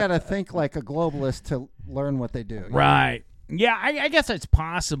gotta think like a globalist to learn what they do. Right. Yeah, I guess it's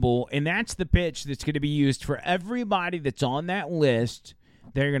possible, and that's the pitch that's going to be used for everybody that's on that list.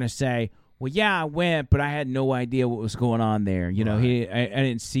 They're going to say, well, yeah, I went, but I had no idea what was going on there. I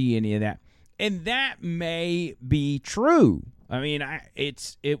didn't see any of that. And that may be true. I mean,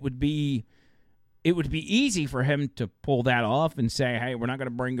 it would be easy for him to pull that off and say, hey, we're not going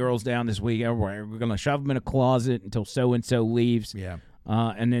to bring girls down this weekend. We're going to shove them in a closet until so-and-so leaves. Yeah.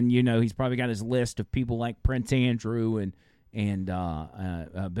 And then, he's probably got his list of people like Prince Andrew and and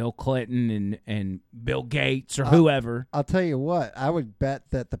Bill Clinton and Bill Gates or whoever. I'll tell you what, I would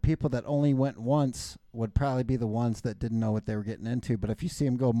bet that the people that only went once would probably be the ones that didn't know what they were getting into. But if you see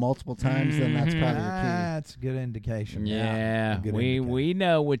them go multiple times, then that's probably your key. That's a good indication. Yeah, Good we indication.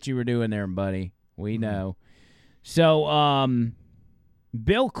 know what you were doing there, buddy. We know. So,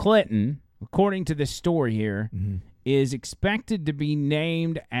 Bill Clinton, according to this story here, is expected to be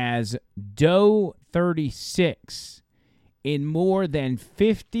named as Doe 36 in more than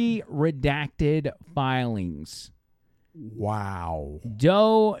 50 redacted filings. Wow.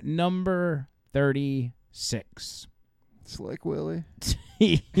 Doe number 36. Slick Willie.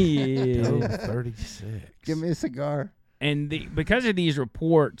 Doe 36. Give me a cigar. And because of these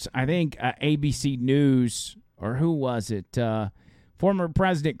reports, I think ABC News, or who was it? Former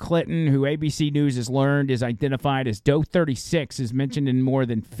President Clinton, who ABC News has learned is identified as Doe 36, is mentioned in more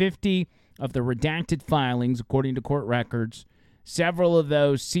than 50 of the redacted filings, according to court records. Several of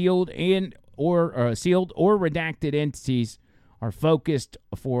those sealed or redacted entities are focused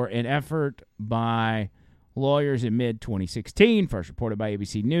for an effort by lawyers in mid-2016, first reported by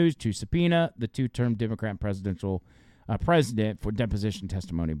ABC News, to subpoena the two-term Democrat president for deposition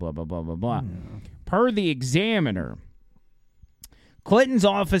testimony, blah, blah, blah, blah, blah. Per the Examiner, Clinton's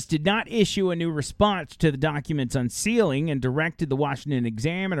office did not issue a new response to the documents unsealing and directed the Washington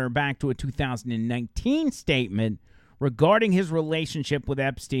Examiner back to a 2019 statement regarding his relationship with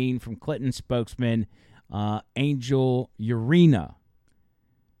Epstein from Clinton spokesman Angel Urena.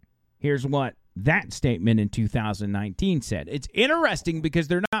 Here's what that statement in 2019 said. It's interesting because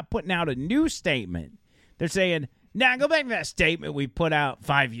they're not putting out a new statement. They're saying, now go back to that statement we put out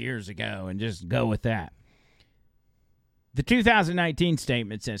 5 years ago and just go with that. The 2019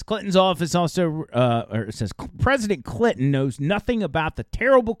 statement says Clinton's office also says President Clinton knows nothing about the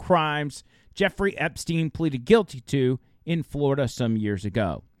terrible crimes Jeffrey Epstein pleaded guilty to in Florida some years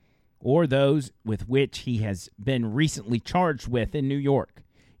ago, or those with which he has been recently charged with in New York.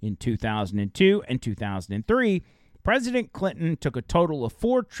 In 2002 and 2003, President Clinton took a total of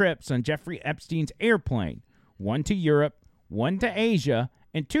 4 trips on Jeffrey Epstein's airplane, 1 to Europe, 1 to Asia,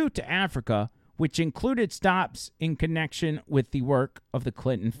 and 2 to Africa, which included stops in connection with the work of the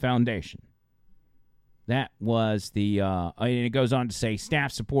Clinton Foundation. That was and it goes on to say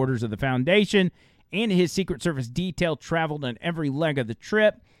staff supporters of the foundation and his Secret Service detail traveled on every leg of the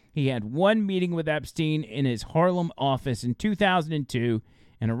trip. He had 1 meeting with Epstein in his Harlem office in 2002,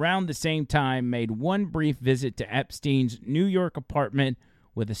 and around the same time made 1 brief visit to Epstein's New York apartment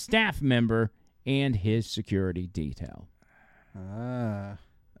with a staff member and his security detail.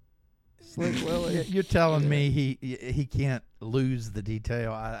 Slick Willie. You're telling me he can't lose the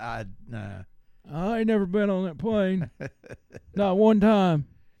detail? I ain't never been on that plane. Not one time.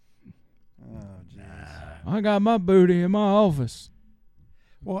 Oh, jeez. I got my booty in my office.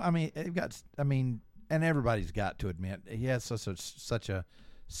 Well, I mean, and everybody's got to admit he has such a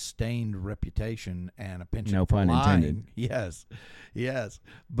stained reputation and a penchant No for pun lying. intended. Yes.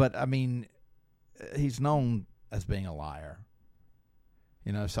 But I mean, he's known as being a liar.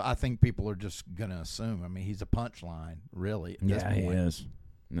 You know, so I think people are just going to assume. I mean, he's a punchline, really. At this point. He is.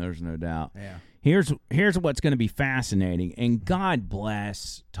 There's no doubt. Yeah. Here's what's going to be fascinating, and God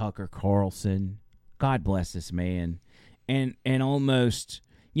bless Tucker Carlson. God bless this man, and almost,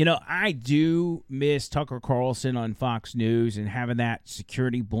 you know, I do miss Tucker Carlson on Fox News and having that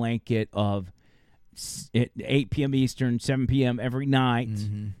security blanket of 8 p.m. Eastern, 7 p.m. every night.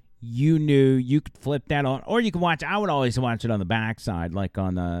 Mm-hmm. You knew you could flip that on, or you could watch. I would always watch it on the backside, like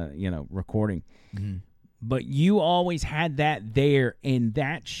on the recording. Mm-hmm. But you always had that there, and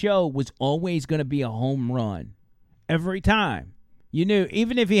that show was always going to be a home run every time. You knew,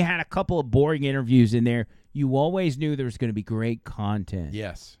 even if he had a couple of boring interviews in there, you always knew there was going to be great content.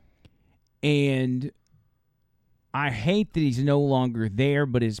 Yes. And I hate that he's no longer there,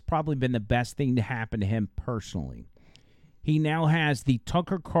 but it's probably been the best thing to happen to him personally. He now has the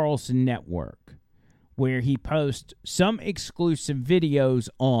Tucker Carlson Network, where he posts some exclusive videos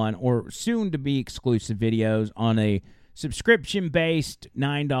on, or soon-to-be exclusive videos, on a subscription-based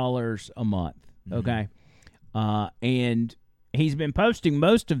 $9 a month, okay? And he's been posting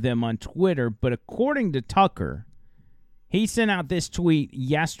most of them on Twitter, but according to Tucker, he sent out this tweet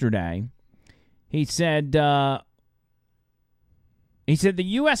yesterday. He said, the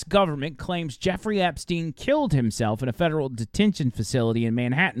U.S. government claims Jeffrey Epstein killed himself in a federal detention facility in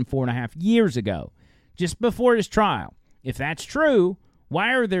Manhattan 4.5 years ago, just before his trial. If that's true,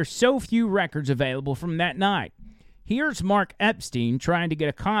 why are there so few records available from that night? Here's Mark Epstein trying to get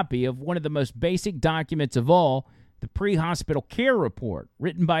a copy of one of the most basic documents of all, the pre-hospital care report,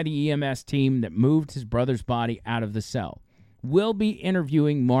 written by the EMS team that moved his brother's body out of the cell. will be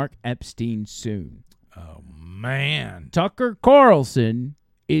interviewing Mark Epstein soon. Oh, man. Tucker Carlson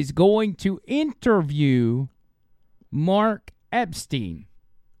is going to interview Mark Epstein.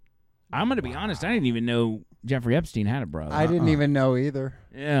 I'm going to be honest, I didn't even know Jeffrey Epstein had a brother. I didn't even know either.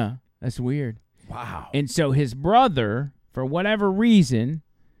 Yeah, that's weird. Wow. And so his brother, for whatever reason,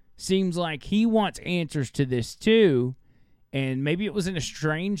 seems like he wants answers to this too. And maybe it was an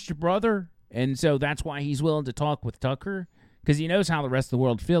estranged brother. And so that's why he's willing to talk with Tucker, because he knows how the rest of the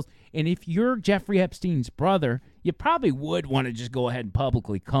world feels. And if you're Jeffrey Epstein's brother, you probably would want to just go ahead and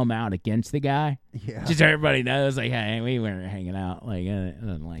publicly come out against the guy. Yeah. Just so everybody knows, like, hey, we weren't hanging out. Like, I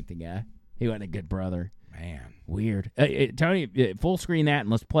didn't like the guy. He wasn't a good brother. Man. Weird. Tony, full screen that, and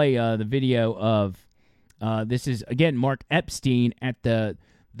let's play the video of, this is, again, Mark Epstein at the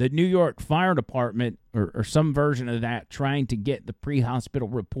New York Fire Department, or some version of that, trying to get the pre-hospital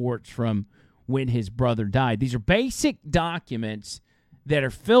reports from when his brother died. These are basic documents that are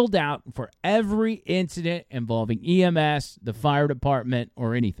filled out for every incident involving EMS, the fire department,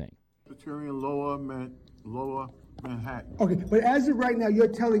 or anything. Lower Manhattan. Okay, but as of right now, you're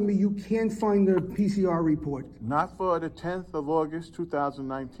telling me you can't find the PCR report. Not for the 10th of August,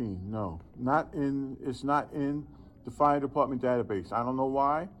 2019. No, it's not in the fire department database. I don't know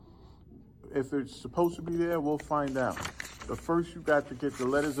why. If it's supposed to be there, we'll find out. But first, you got to get the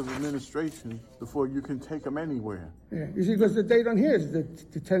letters of administration before you can take them anywhere. Yeah, you see, because the date on here is the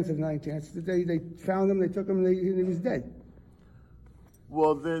 10th of 19. That's the day they found him, they took him, and he was dead.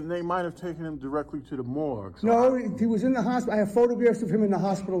 Well, then they might have taken him directly to the morgue. So no, he was in the hospital. I have photographs of him in the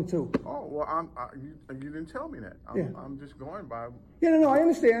hospital, too. Oh, well, you didn't tell me that. I'm just going by. Yeah, no, I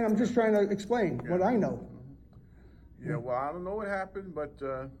understand. I'm just trying to explain what I know. Yeah, well, I don't know what happened, but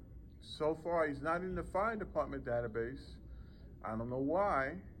so far he's not in the fire department database. I don't know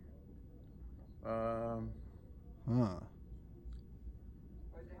why. Huh. But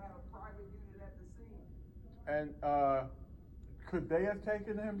they had a private unit at the scene. And could they have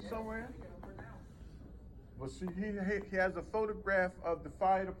taken him somewhere? Well, see, he has a photograph of the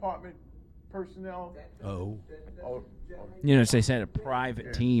fire department personnel. Oh. You know, they said a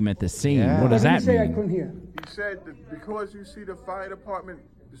private team at the scene. Yeah. What does that mean? I couldn't hear. He said that because you see the fire department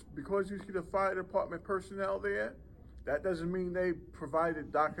personnel there, that doesn't mean they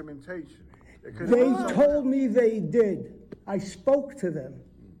provided documentation. They told me they did. I spoke to them.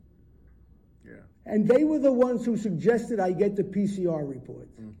 Yeah. And they were the ones who suggested I get the PCR report.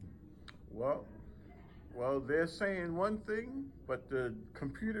 Mm-hmm. Well, they're saying one thing, but the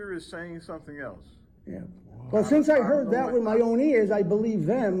computer is saying something else. Yeah. Well, since I heard that with my own ears, I believe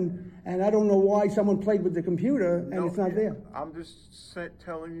them, and I don't know why someone played with the computer and it's not there. I'm just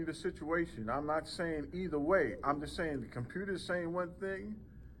telling you the situation. I'm not saying either way. I'm just saying the computer's saying one thing,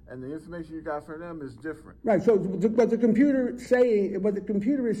 and the information you got from them is different. Right. So, what the computer is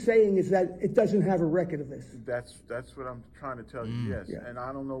saying is that it doesn't have a record of this. That's what I'm trying to tell you. Yes, yeah. And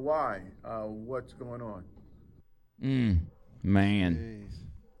I don't know why. What's going on? Man.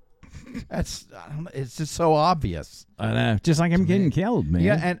 That's it's just so obvious. I know. Just like him getting killed, man.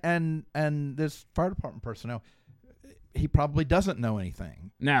 Yeah, and this fire department personnel, he probably doesn't know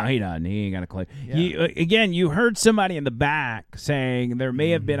anything. No, he doesn't. He ain't got a clue. Yeah. You heard somebody in the back saying there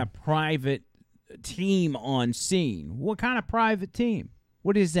may have been a private team on scene. What kind of private team?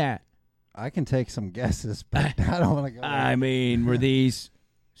 What is that? I can take some guesses, but I don't want to go. I mean, were these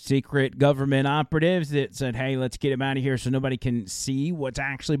secret government operatives that said, hey, let's get him out of here so nobody can see what's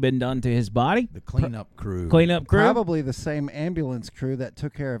actually been done to his body? The cleanup crew. Probably the same ambulance crew that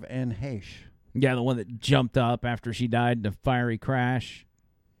took care of Anne Heche. Yeah, the one that jumped up after she died in a fiery crash.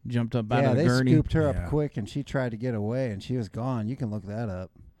 Jumped up out of the gurney. Yeah, they scooped her up quick, and she tried to get away, and she was gone. You can look that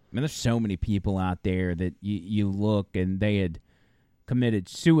up. I mean, there's so many people out there that you look, and they had committed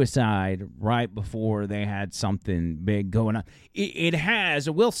suicide right before they had something big going on. It has,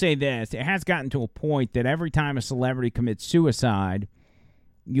 I will say this, it has gotten to a point that every time a celebrity commits suicide,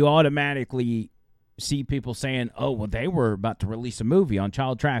 you automatically see people saying, oh, well, they were about to release a movie on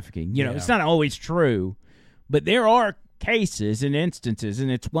child trafficking. You know, it's not always true, but there are cases and instances,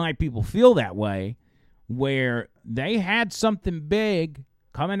 and it's why people feel that way, where they had something big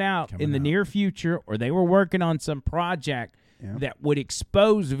coming out in the near future, or they were working on some project that would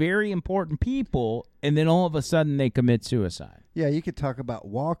expose very important people, and then all of a sudden they commit suicide. Yeah, you could talk about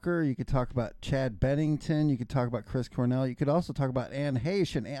Walker. You could talk about Chad Bennington. You could talk about Chris Cornell. You could also talk about Anne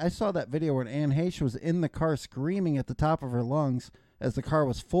Heche. And I saw that video where Anne Heche was in the car screaming at the top of her lungs as the car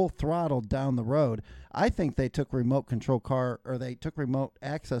was full throttled down the road. I think they took remote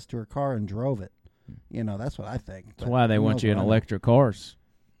access to her car and drove it. You know, that's what I think. That's why they want you in electric cars.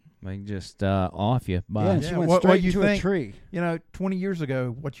 Like just off you. By Yeah, and she went straight into a tree. 20 years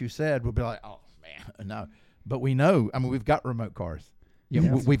ago, what you said would be like, oh, man, no. But we know, I mean, we've got remote cars.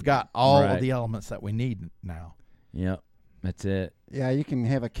 We've got all of the elements that we need now. Yep, that's it. Yeah, you can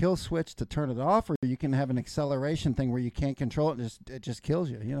have a kill switch to turn it off, or you can have an acceleration thing where you can't control it. And it just kills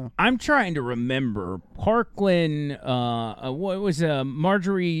you. I'm trying to remember Parkland. What was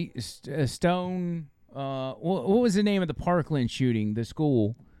Marjorie Stone? What was the name of the Parkland shooting? The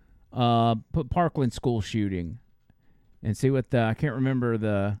school, Parkland school shooting, and see what I can't remember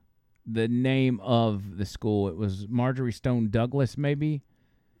the name of the school. It was Marjorie Stone Douglas, maybe.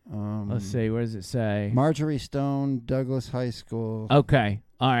 Let's see. What does it say? Marjorie Stone Douglas High School. Okay.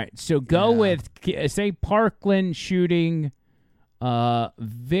 All right. So go with, say, Parkland shooting,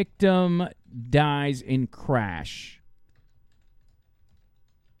 victim dies in crash.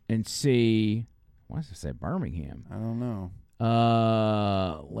 And see, what does it say? Birmingham. I don't know.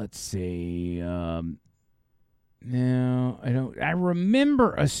 Let's see. No, I don't. I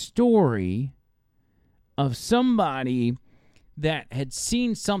remember a story of somebody that had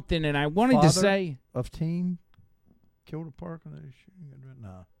seen something, and I wanted to say of teen killed a Parkland shooting.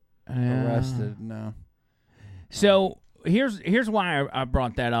 No, arrested. No. So here's why I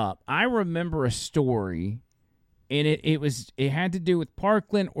brought that up. I remember a story, and it had to do with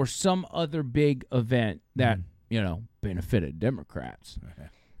Parkland or some other big event that benefited Democrats,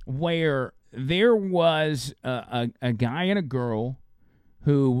 where there was a guy and a girl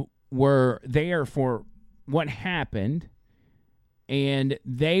who were there for what happened, and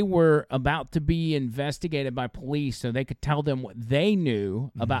they were about to be investigated by police so they could tell them what they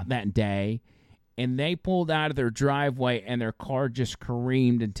knew about that day, and they pulled out of their driveway, and their car just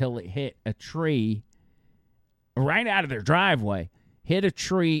careened until it hit a tree right out of their driveway, hit a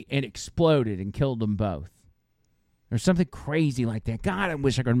tree, and exploded and killed them both. Or something crazy like that. God, I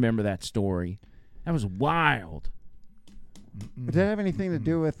wish I could remember that story. That was wild. Did that have anything to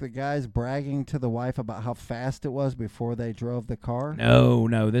do with the guys bragging to the wife about how fast it was before they drove the car?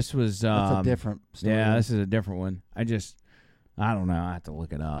 No. This was... That's a different story. Yeah, this is a different one. I don't know. I have to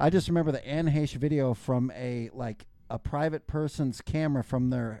look it up. I just remember the Anne Heche video from a private person's camera from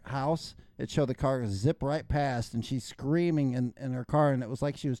their house. It showed the car zip right past, and she's screaming in her car, and it was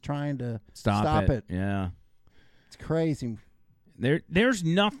like she was trying to stop it. Yeah. It's crazy. There's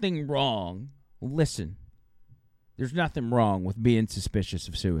nothing wrong. Listen, there's nothing wrong with being suspicious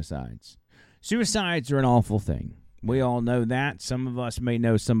of suicides. Suicides are an awful thing. We all know that. Some of us may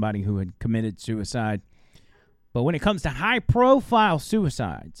know somebody who had committed suicide. But when it comes to high-profile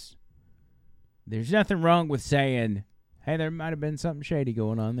suicides, there's nothing wrong with saying, hey, there might have been something shady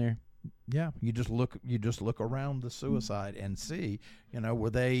going on there. Yeah, you just look around the suicide and see, were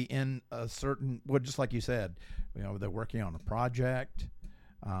they in a certain, well, just like you said, they're working on a project.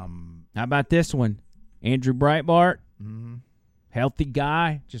 How about this one? Andrew Breitbart, healthy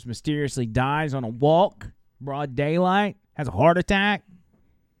guy, just mysteriously dies on a walk, broad daylight, has a heart attack.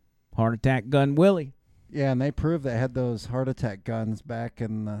 Heart attack gun Willie. Yeah, and they proved they had those heart attack guns back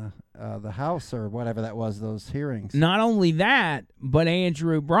in the house or whatever that was, those hearings. Not only that, but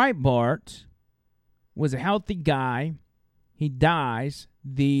Andrew Breitbart was a healthy guy. He dies.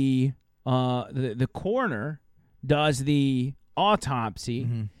 The coroner does the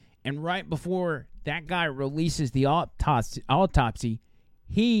autopsy, and right before that guy releases the autopsy,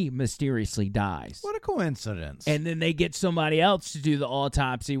 he mysteriously dies. What a coincidence. And then they get somebody else to do the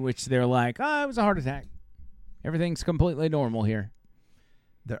autopsy, which they're like, it was a heart attack. Everything's completely normal here.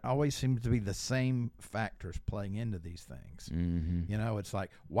 There always seems to be the same factors playing into these things. It's like,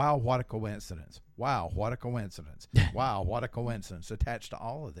 wow, what a coincidence. Wow, what a coincidence. Wow, what a coincidence attached to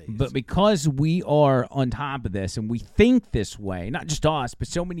all of these. But because we are on top of this and we think this way, not just us, but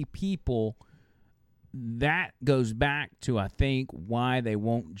so many people, that goes back to, I think, why they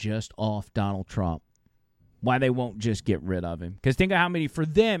won't just off Donald Trump. Why they won't just get rid of him. Because think of how many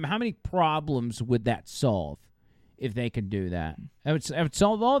problems would that solve if they could do that? It would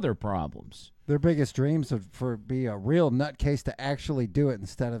solve all their problems. Their biggest dreams would be a real nutcase to actually do it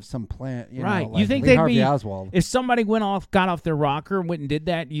instead of some plant. Right. Like you think Lee they'd Harvey be, Oswald. If somebody got off their rocker and went and did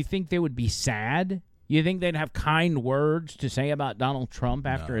that, you think they would be sad? You think they'd have kind words to say about Donald Trump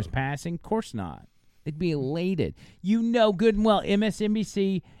after his passing? Of course not. They'd be elated. Good and well,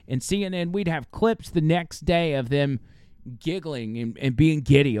 MSNBC and CNN, we'd have clips the next day of them giggling and being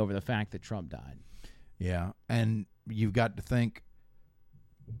giddy over the fact that Trump died. Yeah, and you've got to think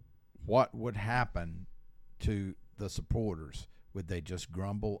what would happen to the supporters. Would they just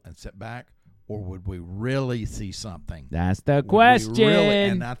grumble and sit back, or would we really see something? That's the question.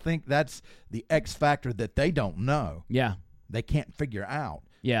 And I think that's the X factor that they don't know. Yeah. They can't figure out.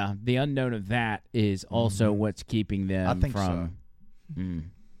 Yeah, the unknown of that is also what's keeping them I think from. so.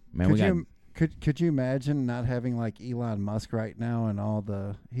 Man, could you imagine not having like Elon Musk right now and all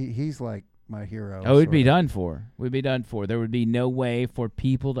the he's like my hero. Oh, we'd be done for. We'd be done for. There would be no way for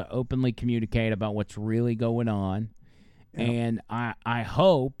people to openly communicate about what's really going on. Yeah. And I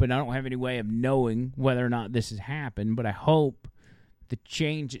hope, and I don't have any way of knowing whether or not this has happened, but I hope the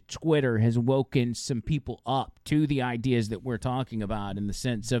change at Twitter has woken some people up to the ideas that we're talking about, in the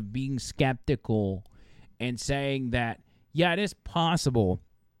sense of being skeptical and saying that, yeah, it is possible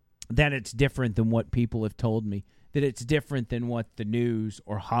that it's different than what people have told me, that it's different than what the news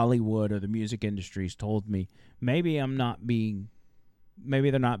or Hollywood or the music industry has told me. Maybe they're not being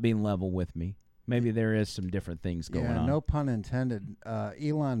level with me. Maybe there is some different things going on. No pun intended.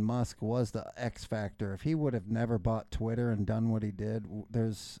 Elon Musk was the X factor. If he would have never bought Twitter and done what he did,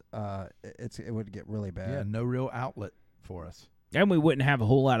 it would get really bad. Yeah, no real outlet for us. And we wouldn't have a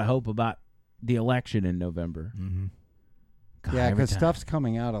whole lot of hope about the election in November. Mm-hmm. God, yeah, because stuff's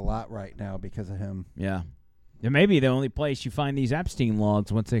coming out a lot right now because of him. Yeah. It may be the only place you find these Epstein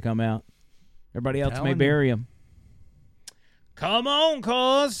logs once they come out. Everybody else may bury them. Come on,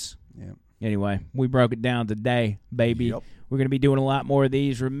 cuz. Yeah. Anyway, we broke it down today, baby. Yep. We're going to be doing a lot more of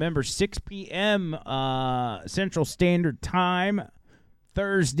these. Remember, 6 p.m. Central Standard Time,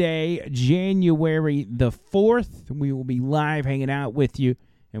 Thursday, January the 4th. We will be live hanging out with you,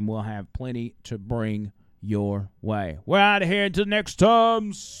 and we'll have plenty to bring your way. We're out of here until next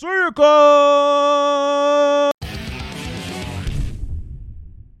time. See you, guys!